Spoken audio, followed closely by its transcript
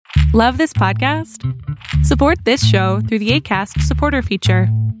Love this podcast? Support this show through the Acast supporter feature.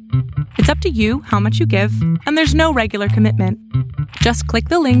 It's up to you how much you give, and there's no regular commitment. Just click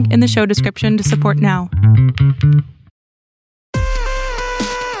the link in the show description to support now.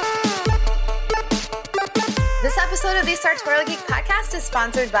 This episode of the Sartorial Geek podcast is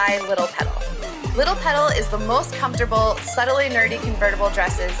sponsored by Little Petal. Little Petal is the most comfortable, subtly nerdy convertible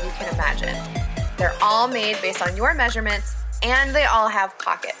dresses you can imagine. They're all made based on your measurements, and they all have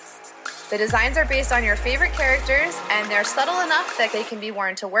pockets. The designs are based on your favorite characters, and they're subtle enough that they can be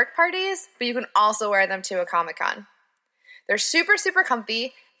worn to work parties, but you can also wear them to a Comic-Con. They're super, super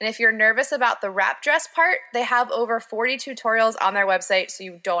comfy, and if you're nervous about the wrap dress part, they have over 40 tutorials on their website, so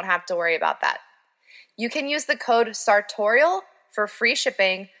you don't have to worry about that. You can use the code Sartorial for free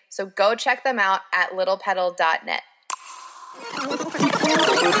shipping, so go check them out at littlepetal.net.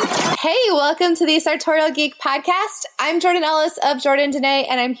 Hey, welcome to the Sartorial Geek podcast. I'm Jordan Ellis of Jordan Dene,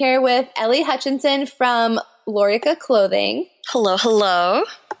 and I'm here with Ellie Hutchinson from Lorica Clothing. Hello, hello.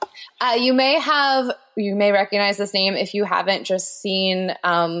 You may recognize this name if you haven't just seen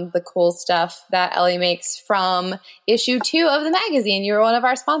the cool stuff that Ellie makes from issue 2 of the magazine. You were one of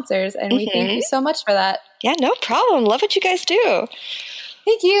our sponsors, and we thank you so much for that. Yeah, no problem. Love what you guys do.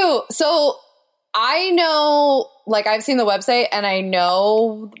 Thank you. So I know, I've seen the website and I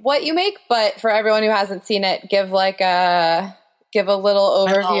know what you make, but for everyone who hasn't seen it, give a little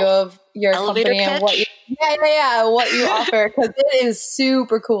overview of your company and what you what you offer, because it is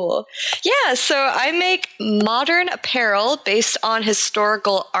super cool. Yeah, so I make modern apparel based on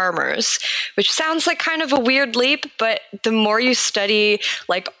historical armors, which sounds like kind of a weird leap, but the more you study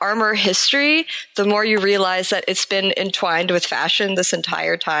armor history, the more you realize that it's been entwined with fashion this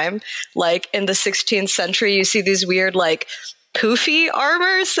entire time. In the 16th century, you see these weird poofy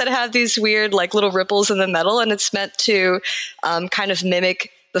armors that have these weird little ripples in the metal, and it's meant to kind of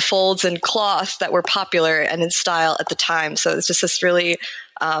mimic the folds in cloth that were popular and in style at the time. So it's just this really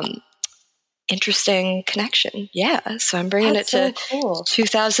interesting connection. Yeah, so I'm bringing it to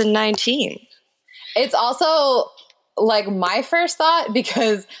 2019. It's also my first thought,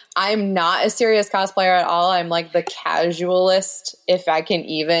 because I'm not a serious cosplayer at all. I'm the casualist, if I can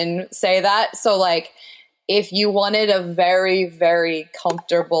even say that. So if you wanted a very, very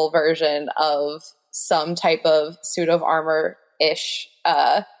comfortable version of some type of suit of armor-ish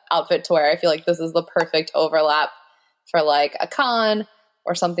outfit to wear, I feel like this is the perfect overlap for a con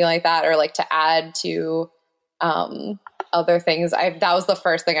or something like that, or to add to other things. That was the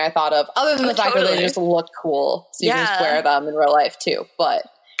first thing I thought of, other than the fact that they just look cool, so you can just wear them in real life too. But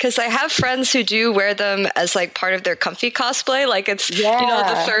because I have friends who do wear them as part of their comfy cosplay. It's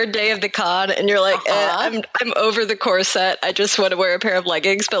the third day of the con, and you're I'm over the corset. I just want to wear a pair of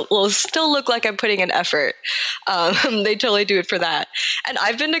leggings, but will still look like I'm putting an effort. They totally do it for that. And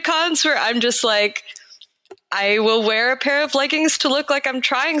I've been to cons where I'm just I will wear a pair of leggings to look like I'm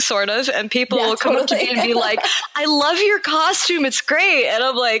trying, sort of, and people will come up to me and be like, "I love your costume. It's great." And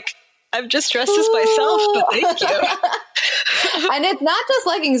I'm like, I'm just dressed as myself, but thank you. And it's not just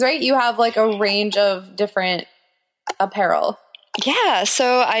leggings, right? You have a range of different apparel. Yeah,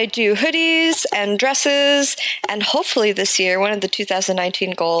 so I do hoodies and dresses, and hopefully this year, one of the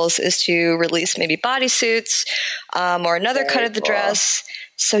 2019 goals is to release maybe bodysuits or another cut of the dress.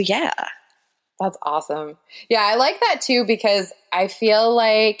 So yeah. That's awesome. Yeah, I like that too, because I feel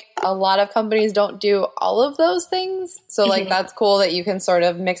like a lot of companies don't do all of those things. So that's cool that you can sort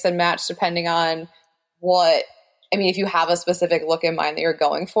of mix and match depending on if you have a specific look in mind that you're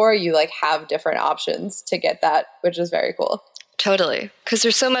going for, you have different options to get that, which is very cool. Totally. Because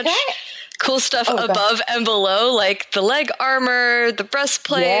there's so much cool stuff above and below, the leg armor, the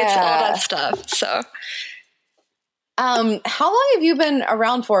breastplates, all that stuff. So how long have you been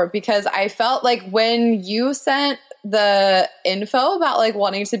around for? Because I felt when you sent the info about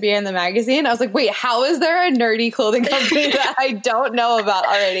wanting to be in the magazine, I was wait, how is there a nerdy clothing company that I don't know about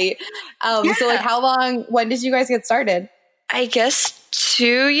already? So how long, when did you guys get started? I guess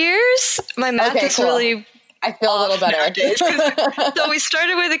 2 years. My math is really... I feel a little better. So we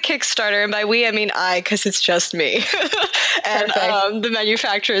started with a Kickstarter, and by we, I mean I, because it's just me and the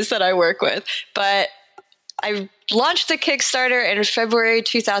manufacturers that I work with. But I launched the Kickstarter in February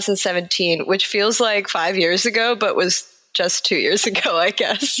 2017, which feels like 5 years ago, but was just 2 years ago, I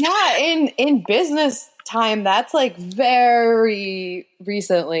guess. Yeah, in business time, that's very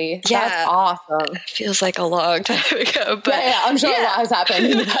recently. Yeah. That's awesome. It feels like a long time ago. But yeah, I'm sure a lot has happened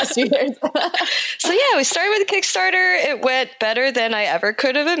in the past 2 years. So yeah, we started with a Kickstarter. It went better than I ever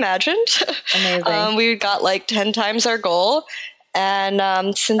could have imagined. Amazing. We got 10 times our goal.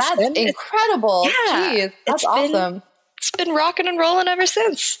 And since that's then, incredible. Yeah, Jeez, that's awesome. it's been rocking and rolling ever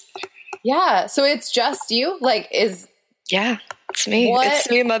since. Yeah. So it's just you? Yeah, it's me. What? It's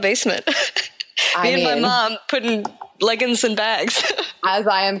me in my basement. Me and my mom putting leggings in bags. As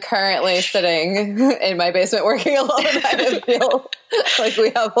I am currently sitting in my basement working alone, I feel like we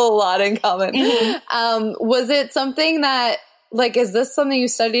have a lot in common. Was it something that, is this something you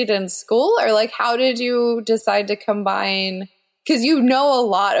studied in school, or how did you decide to combine? Because you know a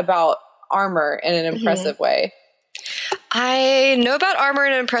lot about armor in an impressive way. I know about armor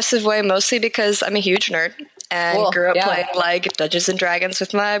in an impressive way mostly because I'm a huge nerd and grew up playing Dungeons and Dragons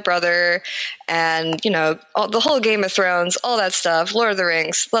with my brother, and the whole Game of Thrones, all that stuff, Lord of the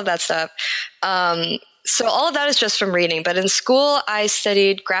Rings, love that stuff. So all of that is just from reading. But in school, I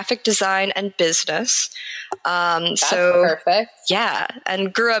studied graphic design and business. That's perfect. Yeah,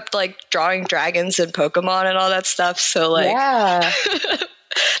 and grew up drawing dragons and Pokemon and all that stuff. So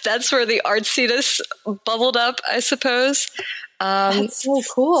that's where the artsiness bubbled up, I suppose. That's so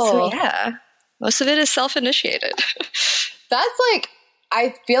cool. So yeah, most of it is self-initiated. That's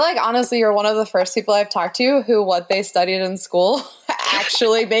I feel honestly, you're one of the first people I've talked to who what they studied in school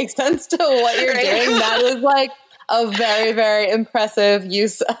actually makes sense to what you're doing. That is a very, very impressive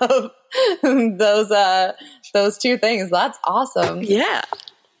use of those two things. That's awesome. Yeah.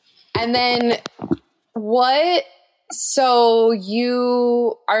 And then so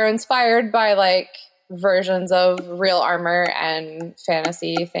you are inspired by versions of real armor and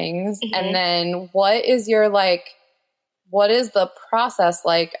fantasy things. And then what is the process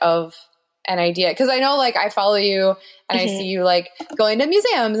of an idea? Because I know I follow you and I see you going to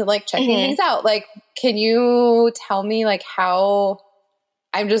museums and checking things out. Can you tell me how,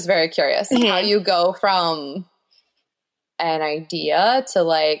 I'm just very curious, how you go from an idea to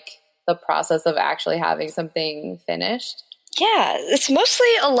the process of actually having something finished? Yeah, it's mostly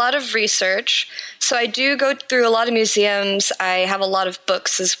a lot of research. So I do go through a lot of museums. I have a lot of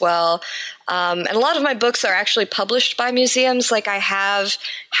books as well. And a lot of my books are actually published by museums. I have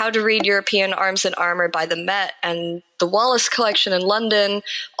How to Read European Arms and Armor by the Met, and the Wallace Collection in London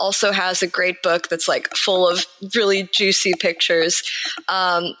also has a great book that's full of really juicy pictures.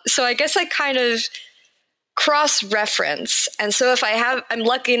 So I guess I kind of cross-reference. And so if I'm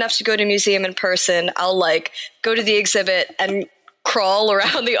lucky enough to go to a museum in person, I'll go to the exhibit and crawl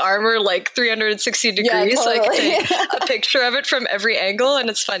around the armor 360 degrees. Yeah, totally. So I can take a picture of it from every angle. And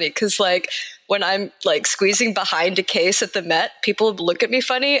it's funny because when I'm squeezing behind a case at the Met, people look at me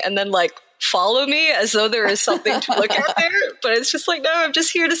funny and then follow me as though there is something to look at there. But it's just no, I'm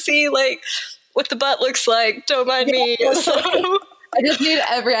just here to see what the butt looks like. Don't mind me. So I just need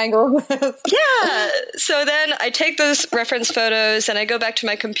every angle of this. Yeah. So then I take those reference photos and I go back to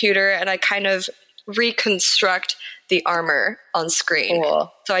my computer and I kind of reconstruct the armor on screen. Cool.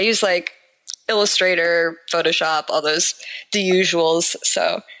 So I use Illustrator, Photoshop, all those, the usuals.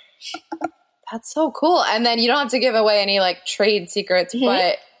 So that's so cool. And then you don't have to give away any trade secrets,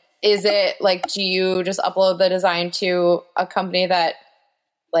 but is it do you just upload the design to a company that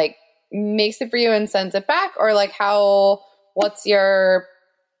makes it for you and sends it back? Or what's your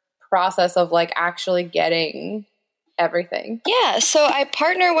process of actually getting everything? Yeah, so I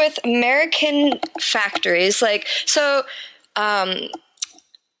partner with American factories. I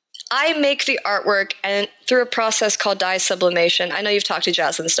make the artwork and through a process called dye sublimation. I know you've talked to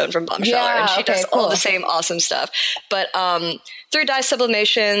Jaslyn Stone from Bombsheller, and she does all the same awesome stuff. But through dye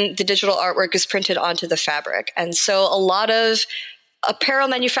sublimation, the digital artwork is printed onto the fabric. And so a lot of apparel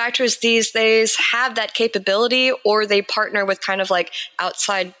manufacturers these days have that capability, or they partner with kind of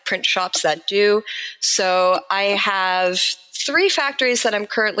outside print shops that do. So I have 3 factories that I'm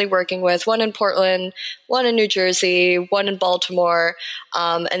currently working with, one in Portland, one in New Jersey, one in Baltimore,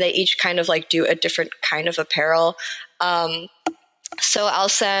 and they each kind of do a different kind of apparel. So I'll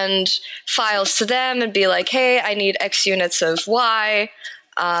send files to them and be hey, I need X units of Y,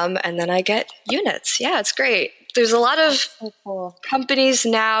 and then I get units. Yeah, it's great. There's a lot of companies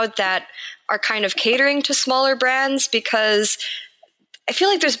now that are kind of catering to smaller brands because I feel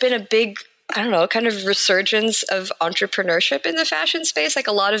there's been a big, kind of resurgence of entrepreneurship in the fashion space,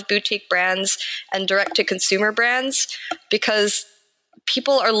 a lot of boutique brands and direct-to-consumer brands, because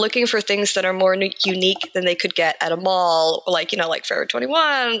people are looking for things that are more unique than they could get at a mall, Forever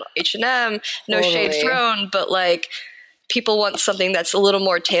 21, H&M, no shade thrown, but people want something that's a little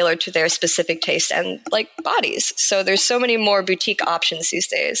more tailored to their specific taste and bodies. So there's so many more boutique options these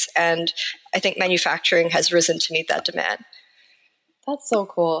days. And I think manufacturing has risen to meet that demand. That's so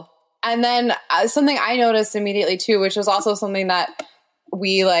cool. And then something I noticed immediately too, which was also something that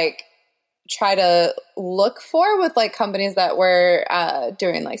we try to look for with companies that we're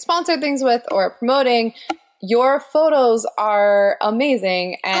doing sponsored things with or promoting, your photos are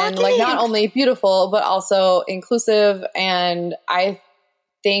amazing and like not only beautiful, but also inclusive. And I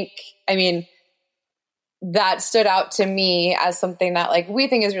think, I mean, that stood out to me as something that like we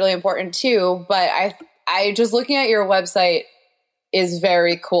think is really important too. But I just looking at your website is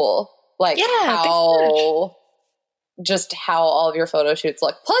very cool. Like how all of your photo shoots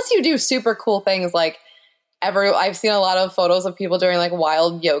look. Plus you do super cool things like I've seen a lot of photos of people doing like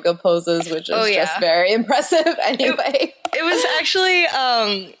wild yoga poses, which is just very impressive anyway. It was actually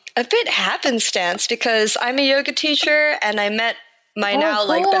a bit happenstance because I'm a yoga teacher and I met my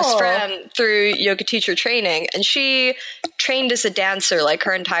like best friend through yoga teacher training, and she trained as a dancer like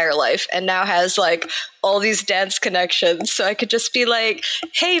her entire life and now has like all these dance connections. So I could just be like,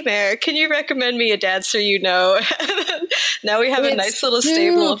 hey Mare, can you recommend me a dancer you know? Now we have a nice little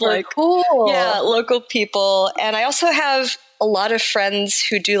stable of like local people. And I also have a lot of friends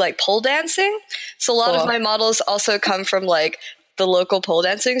who do like pole dancing. So a lot of my models also come from like the local pole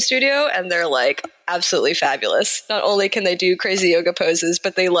dancing studio, and they're like absolutely fabulous. Not only can they do crazy yoga poses,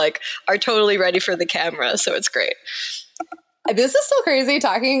 but they like are totally ready for the camera. So it's great. This is so crazy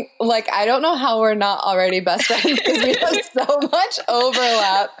talking. Like, I don't know how we're not already best friends because we have so much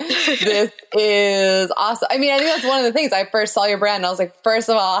overlap. This is awesome. I mean, I think that's one of the things. I first saw your brand and I was like, first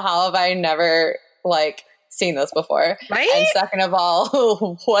of all, how have I never like seen this before? Right? And second of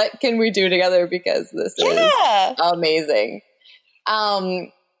all, what can we do together? Because this is amazing.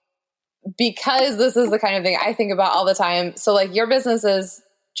 Because this is the kind of thing I think about all the time. So like your business is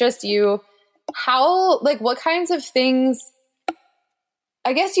just you. How, like what kinds of things,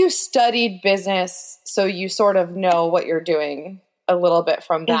 I guess you studied business, so you sort of know what you're doing a little bit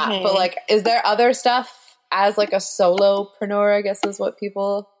from that. Mm-hmm. But like, is there other stuff as like a solopreneur, I guess is what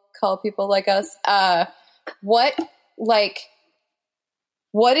people call people like us? What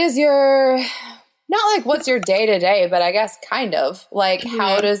is your, not like what's your day to day, but I guess kind of like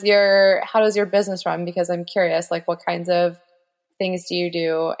how does your business run? Because I'm curious, like what kinds of things do you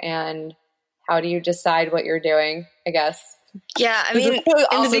do and how do you decide what you're doing? I guess. Yeah, I mean, in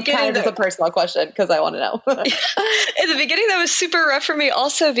the beginning, kind of a personal question because I want to know. In the beginning, that was super rough for me,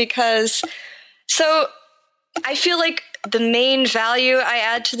 also because I feel like the main value I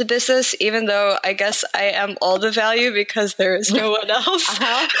add to the business, even though I guess I am all the value because there is no one else,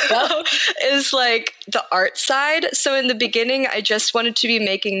 is like the art side. So in the beginning, I just wanted to be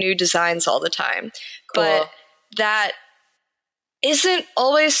making new designs all the time. Cool. But that isn't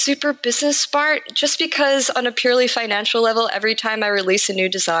always super business smart, just because on a purely financial level, every time I release a new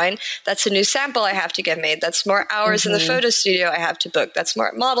design, that's a new sample I have to get made. That's more hours in the photo studio I have to book. That's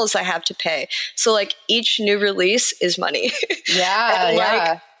more models I have to pay. So like each new release is money. Yeah. And,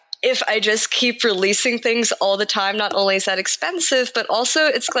 like, if I just keep releasing things all the time, not only is that expensive, but also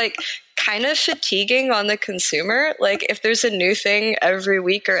it's like kind of fatiguing on the consumer. Like if there's a new thing every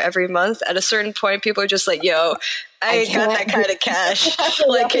week or every month, at a certain point, people are just like, yo, I ain't got that kind of cash.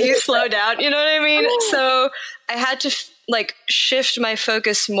 Like, can you slow down? You know what I mean? So I had to like shift my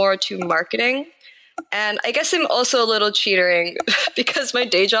focus more to marketing. And I guess I'm also a little cheatering because my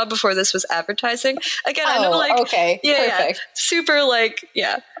day job before this was advertising. Again, I know like, perfect. Super like,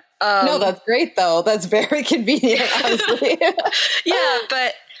 no, that's great though. That's very convenient, honestly. Yeah,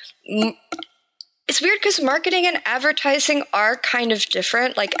 but it's weird because marketing and advertising are kind of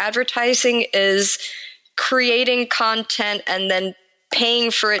different. Like advertising is creating content and then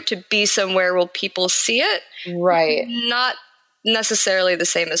paying for it to be somewhere where people see it. Right. Not necessarily the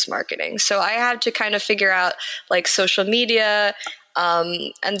same as marketing. So I had to kind of figure out like social media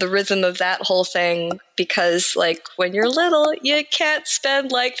and the rhythm of that whole thing, because like when you're little, you can't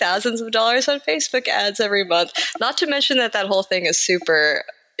spend like thousands of dollars on Facebook ads every month. Not to mention that whole thing is super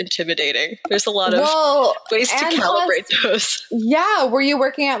intimidating. There's a lot of ways to calibrate those. Yeah. Were you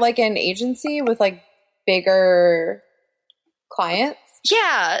working at like an agency with like bigger clients?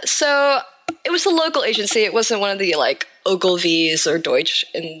 Yeah. So it was a local agency. It wasn't one of the like Ogilvy's or Deutsch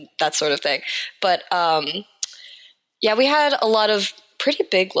and that sort of thing. But yeah, we had a lot of pretty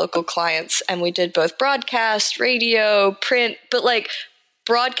big local clients, and we did both broadcast, radio, print, but like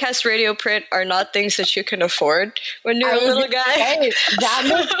broadcast, radio, print are not things that you can afford when you're a little guy. That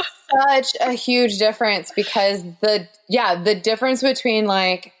makes such a huge difference, because the difference between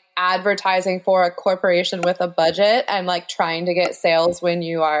like advertising for a corporation with a budget and like trying to get sales when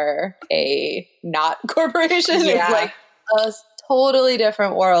you are a not corporation is like a totally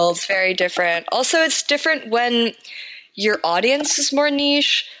different world. It's very different. Also, it's different when your audience is more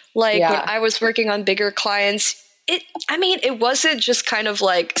niche. Like when I was working on bigger clients, it wasn't just kind of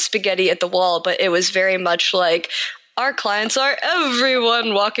like spaghetti at the wall, but it was very much like our clients are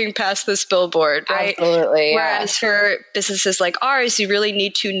everyone walking past this billboard, right? Absolutely. Whereas for businesses like ours, you really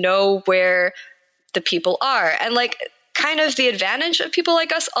need to know where the people are. And like kind of the advantage of people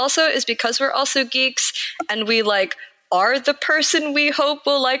like us also is because we're also geeks and we like are the person we hope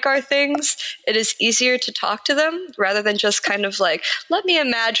will like our things, it is easier to talk to them rather than just kind of like, let me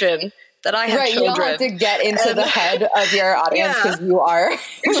imagine that I have children. You don't have to get into the head of your audience because you are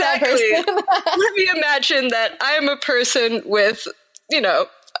exactly. Let me imagine that I am a person with, you know,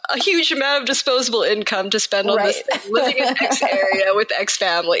 a huge amount of disposable income to spend on this thing, living in X area with X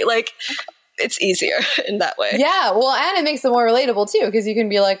family. Like, it's easier in that way. Yeah, well, and it makes it more relatable too because you can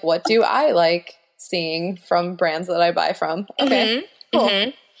be like, what do I like seeing from brands that I buy from? Okay,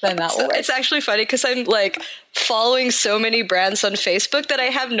 cool. Then that will work. It's actually funny because I'm like following so many brands on Facebook that I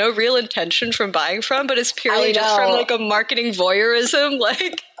have no real intention from buying from, but it's purely just from like a marketing voyeurism.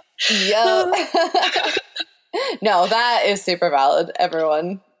 Like, no, that is super valid.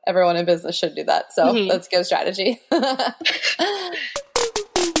 Everyone in business should do that. So that's good strategy.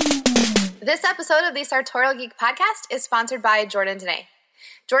 This episode of the Sartorial Geek podcast is sponsored by Jordan Dene.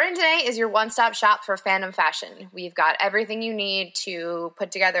 Jordan Dene is your one-stop shop for fandom fashion. We've got everything you need to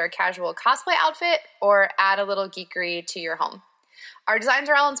put together a casual cosplay outfit or add a little geekery to your home. Our designs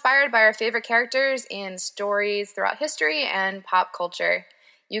are all inspired by our favorite characters in stories throughout history and pop culture.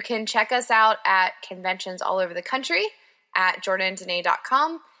 You can check us out at conventions all over the country at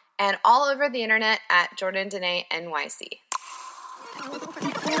jordandene.com and all over the internet at Jordan Dene NYC.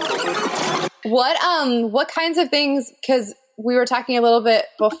 What kinds of things, because we were talking a little bit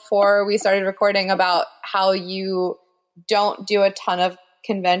before we started recording about how you don't do a ton of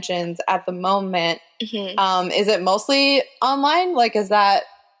conventions at the moment. Is it mostly online? Like, is that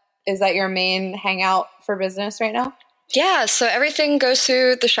your main hangout for business right now? Yeah, so everything goes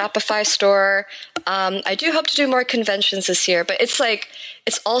through the Shopify store. I do hope to do more conventions this year, but it's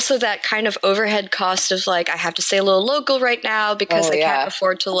also that kind of overhead cost of like, I have to stay a little local right now because I can't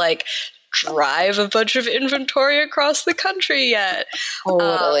afford to like drive a bunch of inventory across the country yet.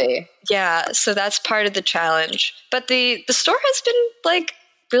 Totally. So that's part of the challenge. But the store has been like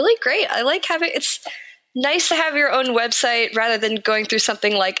really great. I like it's nice to have your own website rather than going through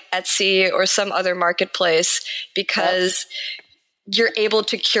something like Etsy or some other marketplace because you're able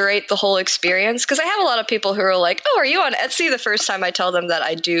to curate the whole experience. Because I have a lot of people who are like, oh, are you on Etsy? The first time I tell them that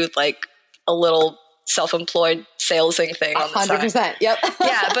I do like a little self-employed salesing thing on the 100%. side. Yep.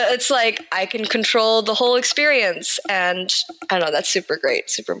 Yeah, but it's like I can control the whole experience, and I don't know, that's super great,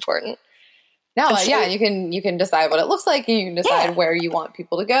 super important. No, you can decide what it looks like, and you can decide where you want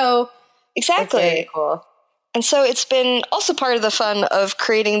people to go. Exactly. That's very cool. And so it's been also part of the fun of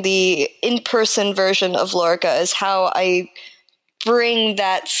creating the in-person version of Lorica is how I bring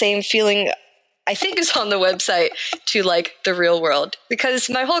that same feeling I think is on the website to like the real world, because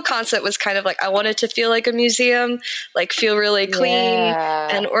my whole concept was kind of like I wanted to feel like a museum, like feel really clean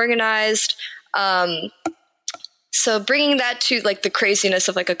and organized. So bringing that to like the craziness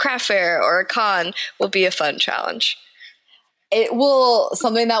of like a craft fair or a con will be a fun challenge.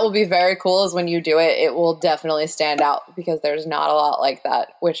 Something that will be very cool is when you do it, it will definitely stand out because there's not a lot like that,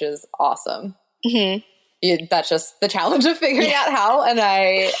 which is awesome. That's just the challenge of figuring out how, and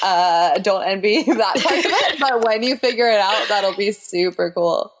I don't envy that part of it, but when you figure it out, that'll be super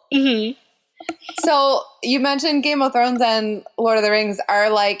cool. So you mentioned Game of Thrones and Lord of the Rings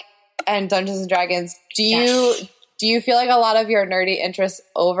and Dungeons and Dragons. Do you feel like a lot of your nerdy interests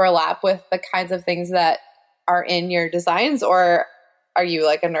overlap with the kinds of things that are in your designs, or are you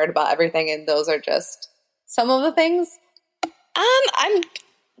like a nerd about everything and those are just some of the things? I'm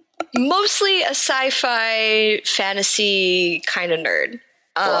mostly a sci-fi fantasy kind of nerd.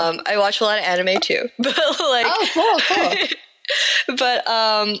 Cool. I watch a lot of anime too, but like, cool. But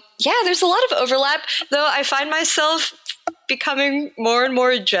there's a lot of overlap, though. I find myself becoming more and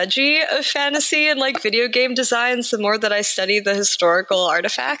more judgy of fantasy and like video game designs the more that I study the historical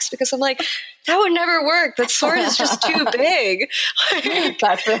artifacts, because I'm like, that would never work. That sword is just too big.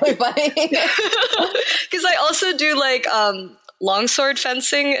 That's really funny. Because I also do like longsword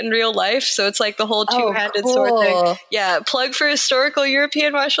fencing in real life, so it's like the whole two-handed sword thing. Yeah, plug for historical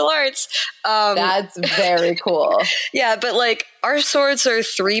European martial arts. That's very cool. Yeah, but like our swords are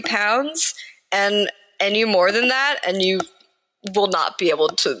 3 pounds, and any more than that, and you will not be able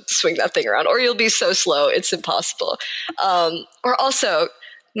to swing that thing around, or you'll be so slow, it's impossible. Or also,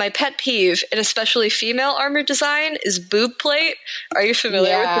 my pet peeve, and especially female armor design, is boob plate. Are you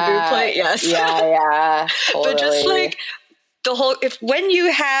familiar with the boob plate? Yes. Yeah, totally. But just like when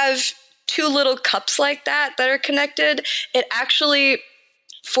you have 2 little cups like that are connected, it actually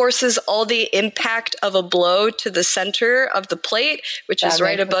forces all the impact of a blow to the center of the plate, which is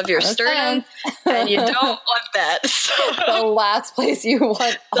right above your sternum, and you don't want that. So, the last place you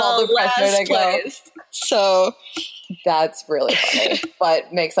want all the pressure to go. So that's really funny,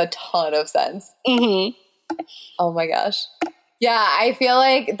 but makes a ton of sense. Mm-hmm. Oh my gosh. Yeah, I feel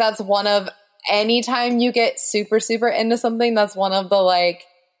like that's one of, anytime you get super, super into something, that's one of the like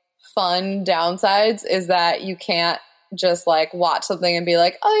fun downsides, is that you can't just like watch something and be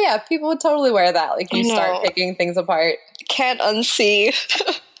like, oh yeah, people would totally wear that. Like you start picking things apart. Can't unsee.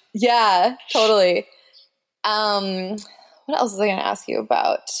 Yeah, totally. What else was I going to ask you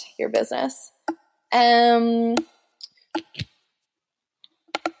about your business? What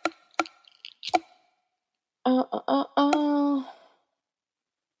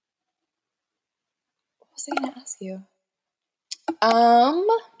was I going to ask you?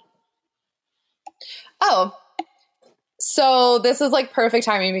 So this is like perfect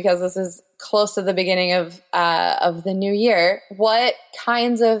timing because this is close to the beginning of the new year. What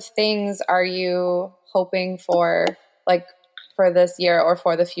kinds of things are you hoping for, like for this year or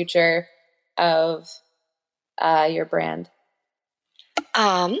for the future of your brand?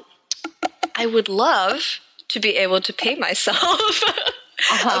 I would love to be able to pay myself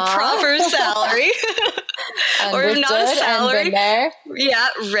a proper salary. Or if not a salary, yeah,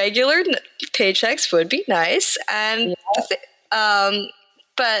 regular paychecks would be nice. And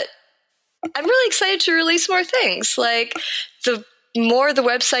but I'm really excited to release more things. Like the more the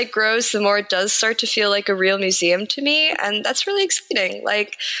website grows, the more it does start to feel like a real museum to me. And that's really exciting.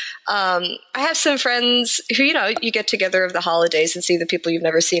 Like, I have some friends who, you know, you get together over the holidays and see the people you've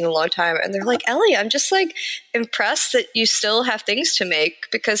never seen in a long time. And they're like, Ellie, I'm just like impressed that you still have things to make,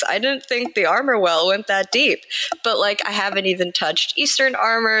 because I didn't think the armor well went that deep. But like, I haven't even touched Eastern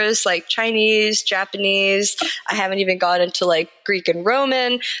armors, like Chinese, Japanese. I haven't even gone into like Greek and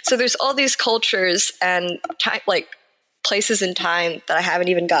Roman. So there's all these cultures and like places in time that I haven't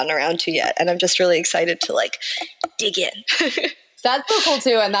even gotten around to yet. And I'm just really excited to like dig in. That's so cool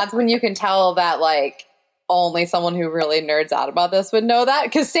too. And that's when you can tell that like only someone who really nerds out about this would know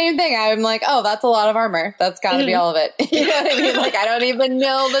that. Cause same thing. I'm like, oh, that's a lot of armor. That's gotta be all of it. You know what I mean? Like, I don't even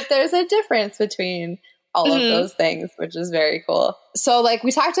know that there's a difference between all of those things, which is very cool. So like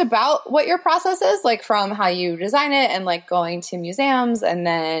we talked about what your process is, like from how you design it and like going to museums and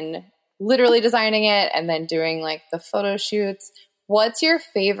then literally designing it and then doing like the photo shoots. What's your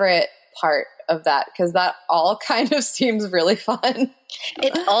favorite part of that? Because that all kind of seems really fun.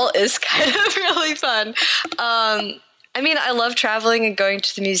 It all is kind of really fun. I mean, I love traveling and going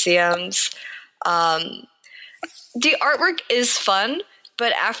to the museums. The artwork is fun,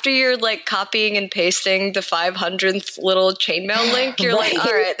 but after you're like copying and pasting the 500th little chainmail link, you're like,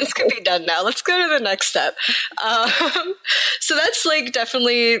 all right, this could be done now. Let's go to the next step. So that's like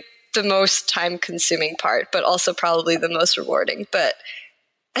definitely the most time-consuming part, but also probably the most rewarding. But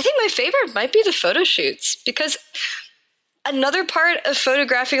I think my favorite might be the photo shoots, because another part of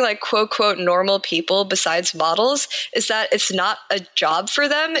photographing like quote normal people besides models is that it's not a job for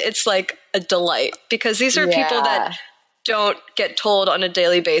them. It's like a delight, because these are people that don't get told on a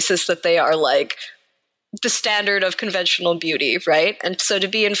daily basis that they are like the standard of conventional beauty, right? And so to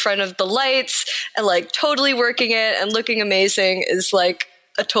be in front of the lights and like totally working it and looking amazing is like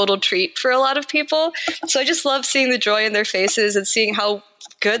a total treat for a lot of people. So I just love seeing the joy in their faces and seeing how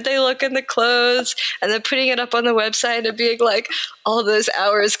good they look in the clothes, and then putting it up on the website and being like, all those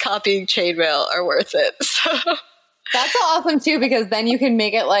hours copying chainmail are worth it. So that's awesome too, because then you can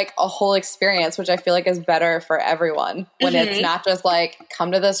make it like a whole experience, which I feel like is better for everyone when it's not just like,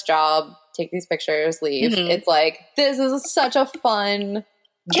 come to this job, take these pictures, leave. It's like, this is such a fun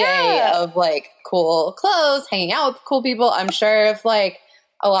day of like cool clothes, hanging out with cool people. I'm sure if like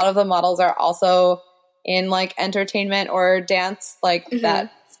a lot of the models are also in like entertainment or dance, like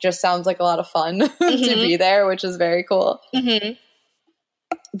that just sounds like a lot of fun to be there, which is very cool.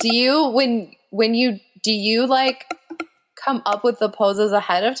 Do you like come up with the poses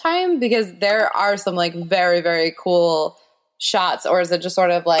ahead of time? Because there are some like very, very cool shots, or is it just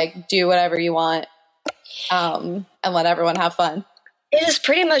sort of like do whatever you want and let everyone have fun? It is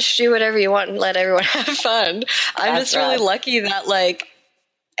pretty much do whatever you want and let everyone have fun. I'm just really lucky that like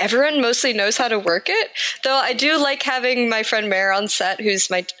everyone mostly knows how to work it. Though I do like having my friend Mare on set, who's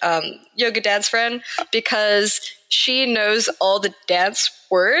my yoga dance friend, because she knows all the dance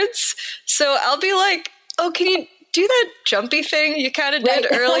words. So I'll be like, oh, can you do that jumpy thing you kind of did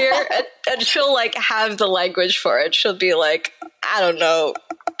earlier? And she'll like have the language for it. She'll be like, I don't know,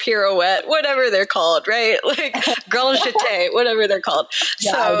 pirouette, whatever they're called, right? Like grand jeté, whatever they're called.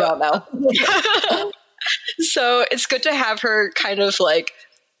 Yeah, so, I don't know. So it's good to have her kind of like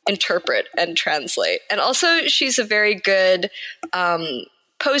interpret and translate. And also she's a very good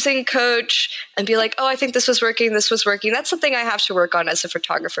posing coach and be like, oh, I think this was working. That's something I have to work on as a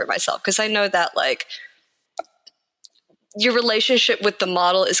photographer myself, because I know that like your relationship with the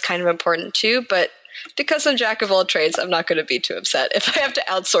model is kind of important too, but because I'm jack of all trades, I'm not going to be too upset if I have to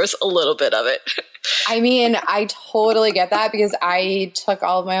outsource a little bit of it. I mean, I totally get that, because I took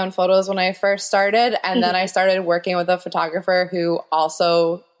all of my own photos when I first started, and then I started working with a photographer who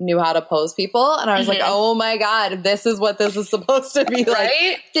also knew how to pose people, and I was like, oh my God, this is what this is supposed to be like.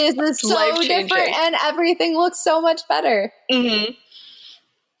 Right? This is so different, and everything looks so much better.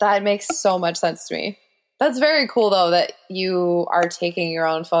 That makes so much sense to me. That's very cool, though, that you are taking your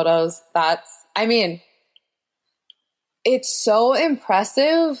own photos. I mean, it's so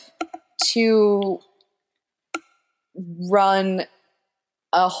impressive to run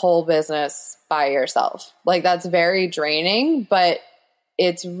a whole business by yourself. Like, that's very draining, but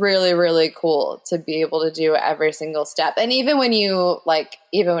it's really, really cool to be able to do every single step. And even when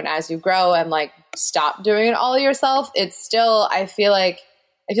as you grow and like stop doing it all yourself, it's still, I feel like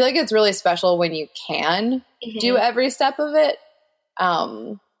it's really special when you can do every step of it.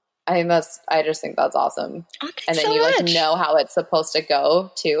 I just think that's awesome. And then you like know how it's supposed to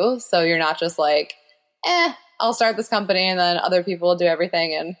go too. So you're not just like, I'll start this company and then other people will do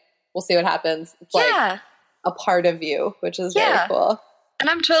everything and we'll see what happens. It's like a part of you, which is very cool. And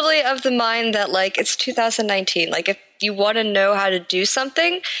I'm totally of the mind that like it's 2019. Like if you want to know how to do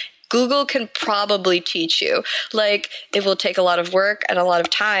something, Google can probably teach you. Like, it will take a lot of work and a lot of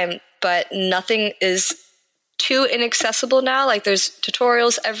time, but nothing is too inaccessible now. Like, there's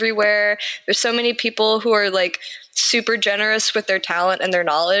tutorials everywhere. There's so many people who are like super generous with their talent and their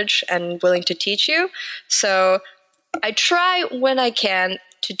knowledge and willing to teach you. So I try when I can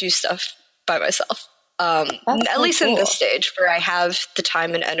to do stuff by myself. At least in this stage where I have the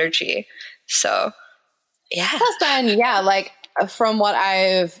time and energy. So, yeah. Plus then, like from what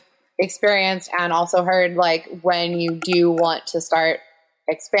I've experienced and also heard, like when you do want to start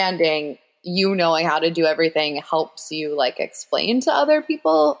expanding, you knowing how to do everything helps you like explain to other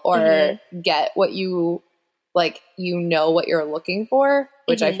people or get what you like, what you're looking for,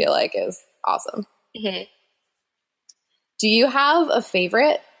 which I feel like is awesome. Do you have a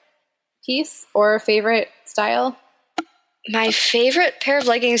favorite piece or a favorite style? My favorite pair of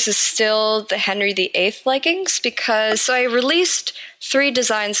leggings is still the Henry VIII leggings because I released 3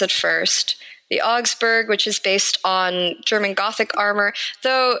 designs at first. The Augsburg, which is based on German Gothic armor,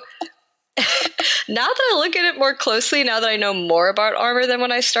 though now that I look at it more closely, now that I know more about armor than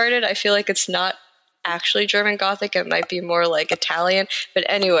when I started, I feel like it's not actually German Gothic. It might be more like Italian. But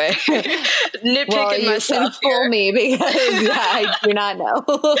anyway, nitpicking myself here. Fool me because I do not know.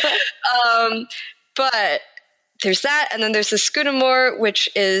 But there's that, and then there's the Scudamore, which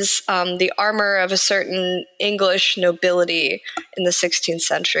is the armor of a certain English nobility in the 16th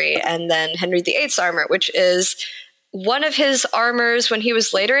century, and then Henry VIII's armor, which is one of his armors when he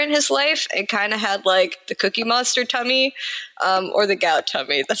was later in his life. It kind of had like the Cookie Monster tummy, or the gout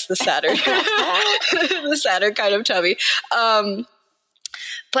tummy. That's the sadder, the sadder kind of tummy.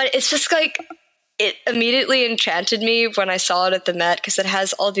 But it's just like, it immediately enchanted me when I saw it at the Met because it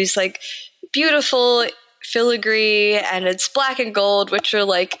has all these like beautiful filigree, and it's black and gold, which are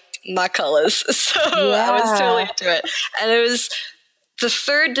like my colors. So I was totally into it. And it was the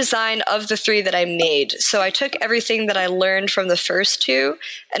 3rd design of the 3 that I made. So I took everything that I learned from the first 2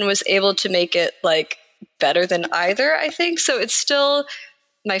 and was able to make it like better than either, I think. So it's still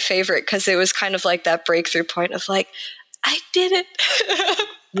my favorite because it was kind of like that breakthrough point of like, I did it.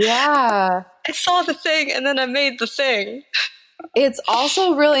 Yeah. I saw the thing and then I made the thing. It's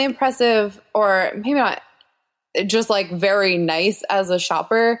also really impressive, or maybe not, just like very nice as a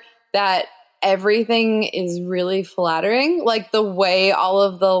shopper, that everything is really flattering. Like the way all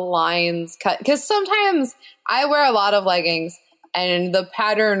of the lines cut, because sometimes I wear a lot of leggings and the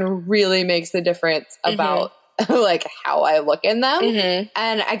pattern really makes the difference about like how I look in them.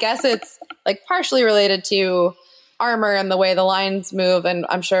 And I guess it's like partially related to armor and the way the lines move, and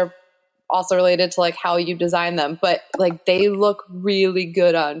I'm sure also related to like how you design them, but like they look really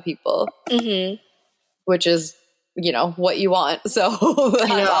good on people, which is, what you want. So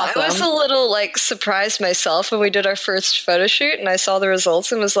that's awesome. I was a little like surprised myself when we did our first photo shoot and I saw the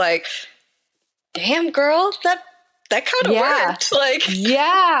results and was like, damn girl, that kind of worked. Like,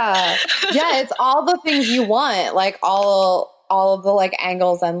 yeah, it's all the things you want, like all of the like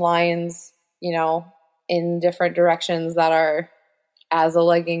angles and lines, in different directions that are, as a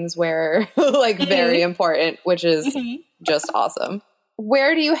leggings wearer, like very important, which is just awesome.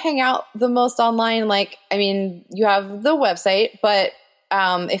 Where do you hang out the most online? Like, I mean, you have the website, but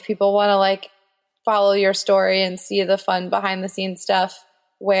if people want to like follow your story and see the fun behind the scenes stuff,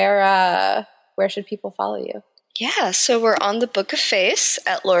 where should people follow you? Yeah, so we're on the Book of Face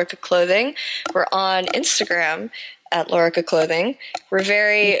at Lorica Clothing. We're on Instagram at Lorica Clothing. We're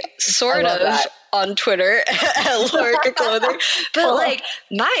very sort of on Twitter at Lorica Clothing. But like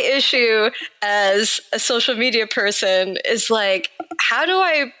my issue as a social media person is like, how do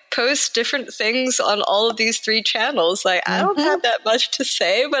I post different things on all of these 3 channels? Like I don't have that much to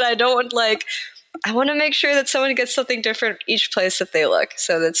say, but I don't like, I want to make sure that someone gets something different each place that they look.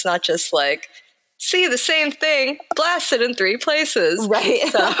 So that's not just like, see the same thing blasted in 3 places. Right.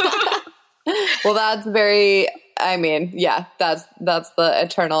 So. Well, that's very, I mean, yeah, that's the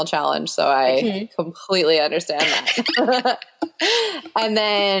eternal challenge. So I completely understand that. And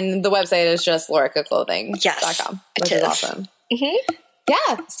then the website is just loricaclothing.com, which is awesome.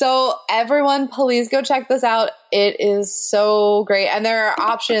 Yeah. So everyone, please go check this out. It is so great. And there are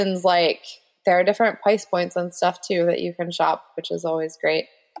options, like there are different price points and stuff too that you can shop, which is always great.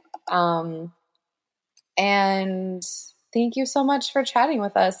 And thank you so much for chatting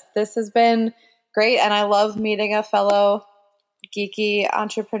with us. This has been great. And I love meeting a fellow geeky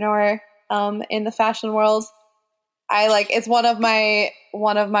entrepreneur in the fashion world. It's one of my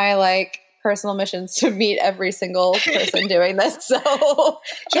like personal missions to meet every single person doing this. So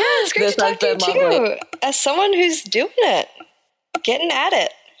yeah, it's great to talk to you too, as someone who's doing it, getting at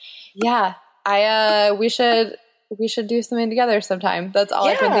it. Yeah, we should do something together sometime. That's all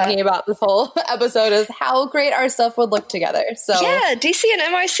I've been thinking about this whole episode is how great our stuff would look together. So yeah, DC and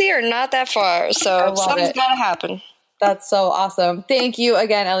MIC are not that far, so something's got to happen. That's so awesome. Thank you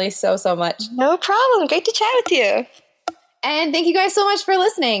again, Ellie, so much. No problem. Great to chat with you. And thank you guys so much for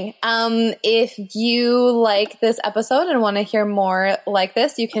listening. If you like this episode and want to hear more like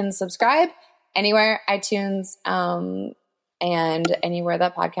this, you can subscribe anywhere, iTunes, and anywhere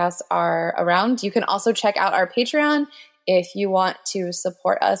that podcasts are around. You can also check out our Patreon if you want to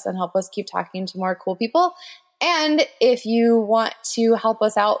support us and help us keep talking to more cool people. And if you want to help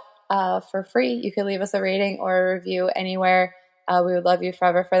us out for free, you can leave us a rating or a review anywhere. We would love you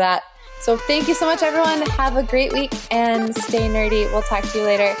forever for that. So thank you so much, everyone. Have a great week and stay nerdy. We'll talk to you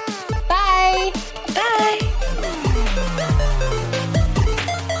later. Bye. Bye.